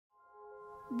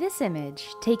This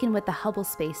image, taken with the Hubble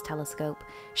Space Telescope,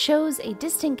 shows a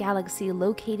distant galaxy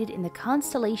located in the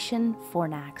constellation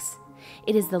Fornax.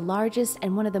 It is the largest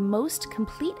and one of the most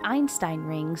complete Einstein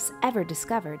rings ever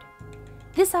discovered.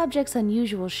 This object's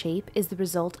unusual shape is the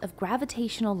result of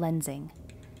gravitational lensing.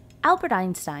 Albert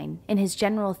Einstein, in his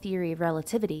general theory of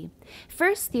relativity,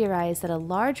 first theorized that a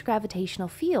large gravitational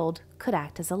field could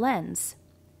act as a lens.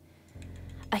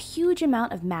 A huge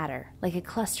amount of matter, like a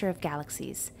cluster of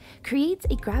galaxies, creates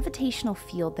a gravitational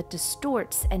field that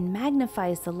distorts and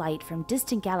magnifies the light from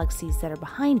distant galaxies that are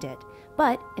behind it,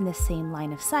 but in the same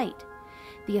line of sight.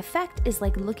 The effect is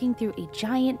like looking through a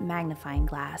giant magnifying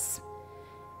glass.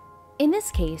 In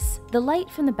this case, the light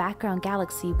from the background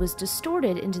galaxy was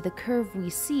distorted into the curve we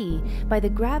see by the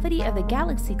gravity of the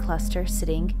galaxy cluster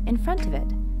sitting in front of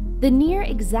it. The near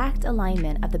exact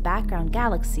alignment of the background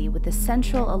galaxy with the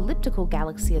central elliptical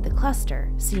galaxy of the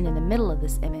cluster, seen in the middle of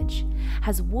this image,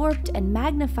 has warped and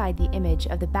magnified the image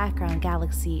of the background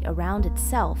galaxy around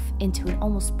itself into an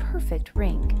almost perfect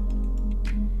ring.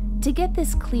 To get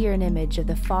this clear an image of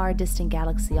the far distant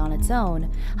galaxy on its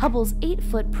own, Hubble's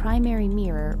 8-foot primary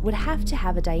mirror would have to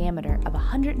have a diameter of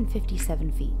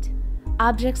 157 feet.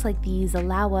 Objects like these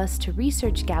allow us to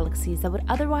research galaxies that would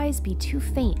otherwise be too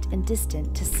faint and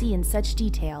distant to see in such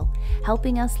detail,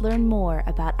 helping us learn more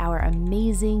about our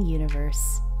amazing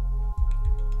universe.